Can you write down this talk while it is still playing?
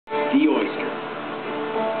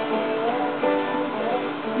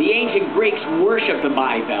Greeks worshipped the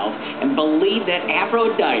bivalve and believed that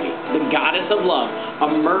Aphrodite, the goddess of love,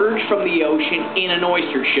 emerged from the ocean in an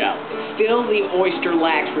oyster shell. Still, the oyster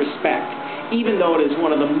lacks respect, even though it is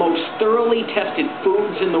one of the most thoroughly tested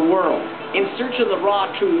foods in the world. In search of the raw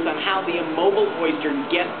truth on how the immobile oyster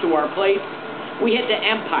gets to our plates, we head to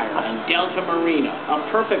Empire on Delta Marina,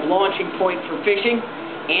 a perfect launching point for fishing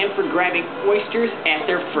and for grabbing oysters at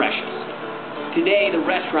their freshest. Today, the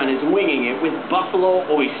restaurant is winging it with buffalo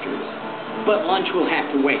oysters, but lunch will have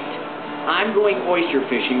to wait. I'm going oyster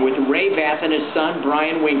fishing with Ray Vath and his son,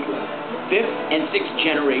 Brian Winkler, 5th and 6th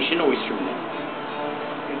generation oystermen.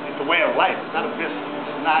 It's a way of life. It's not a business.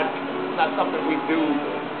 It's not something we do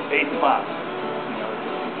 8 to 5. You know,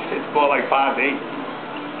 it's more like 5 to 8.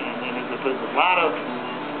 And there's a lot of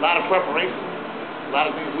preparation, a lot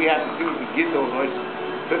of things we have to do to get those oysters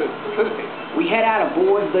to the table. We head out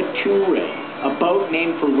aboard the Two Ray, a boat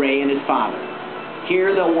named for Ray and his father.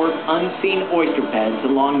 Here they'll work unseen oyster beds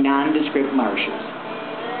along nondescript marshes.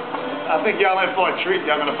 I think y'all in for a treat.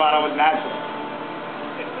 Y'all gonna find out what's natural.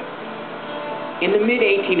 In the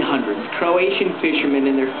mid-1800s, Croatian fishermen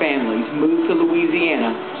and their families moved to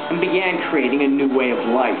Louisiana and began creating a new way of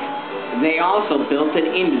life. They also built an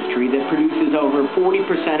industry that produces over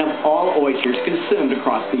 40% of all oysters consumed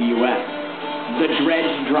across the U.S. The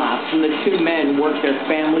dredge dropped, and the two men worked their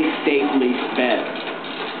family state leased beds.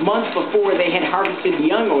 Months before, they had harvested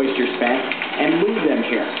young oyster speck and moved them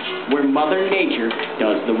here, where Mother Nature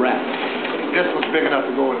does the rest. This was big enough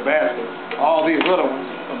to go in the basket. All these little ones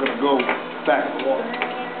are going to go back in the water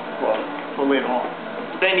for later on.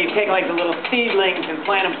 Then you take like the little seedlings and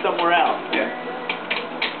plant them somewhere else.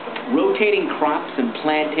 Yeah. Rotating crops and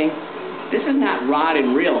planting, this is not rod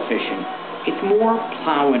and reel fishing. It's more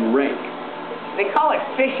plow and rake. They call it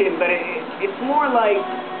fishing, but it's more like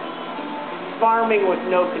farming with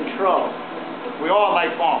no control. We all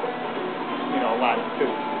like farming, you know, a lot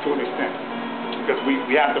to an extent, because we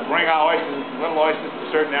have to bring our oysters, little oysters, to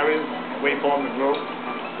certain areas, wait for them to grow,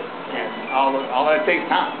 and all that takes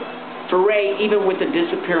time. For Ray, even with the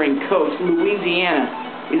disappearing coast,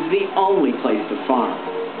 Louisiana is the only place to farm.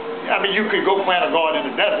 Yeah, I mean, you could go plant a garden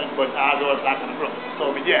in the desert, but odds are it's not going to grow.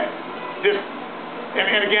 So, but yeah, this.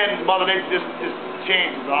 And again, Mother Nature just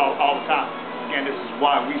changes all the time. Again, this is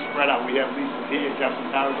why we spread out. We have leases here in Jefferson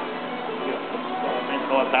Parish, you know, St.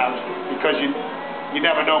 Clair Parish, because you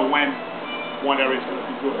never know when one area is going to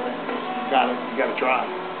be good. You gotta try.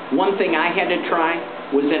 One thing I had to try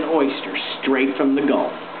was an oyster straight from the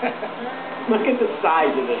Gulf. Look at the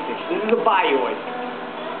size of this fish. This is a bayou oyster.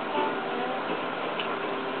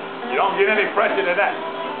 You don't get any fresher than that.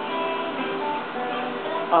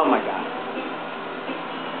 Oh my God.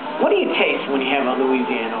 What do you taste when you have a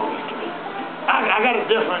Louisiana oyster? I got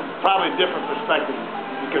probably a different perspective,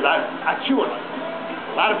 because I chew an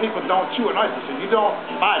oyster. A lot of people don't chew an oyster, so you don't,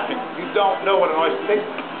 in my opinion, you don't know what an oyster tastes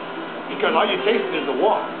like, because all you taste is the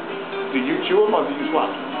water. Do you chew them or do you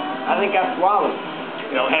swallow them? I think I swallowed.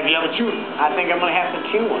 You know, have you ever chewed them? I think I'm going to have to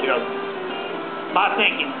chew one. You know, my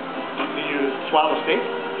thinking, do you swallow steak?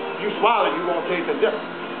 If you swallow it, you won't taste the difference,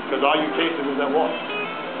 because all you taste is that water.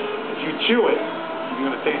 If you chew it, you're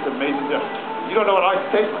going to taste a major difference. You don't know what oyster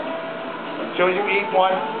tastes like until you eat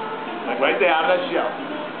one, like right there out of that shell.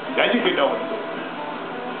 Then you can know what it is.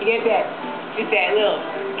 You get that, just that little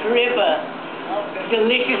drip of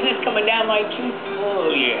deliciousness coming down my cheek. Oh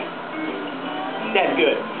yeah, that's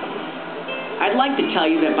good. I'd like to tell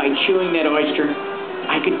you that by chewing that oyster,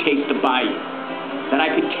 I could taste the bayou, that I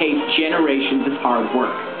could taste generations of hard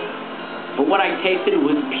work. But what I tasted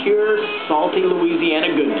was pure, salty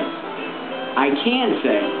Louisiana goodness. I can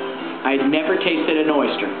say I'd never tasted an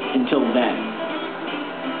oyster until then.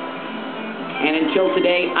 And until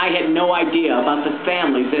today, I had no idea about the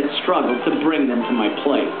families that struggled to bring them to my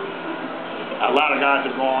plate. A lot of guys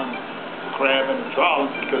are going crabbing and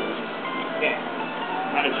trawling because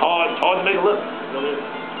it's hard to make a living. It really is.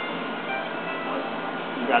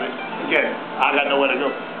 You got it. Again, I got nowhere to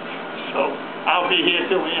go. So I'll be here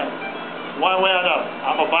till the end. One way or another.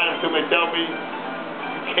 I'm going to fight them till they tell me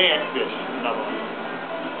you can't fish another one.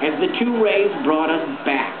 As the Two Rays brought us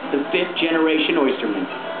back, the 5th generation oystermen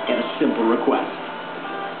had a simple request.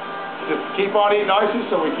 Just keep on eating oysters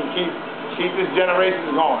so we can keep this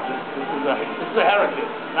generation going. This is a heritage,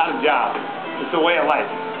 not a job. It's a way of life.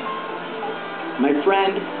 My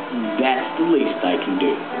friend, that's the least I can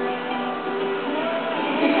do.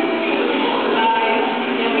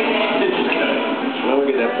 Well, we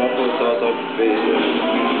get that buffalo sauce off the fish.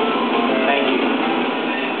 Thank you.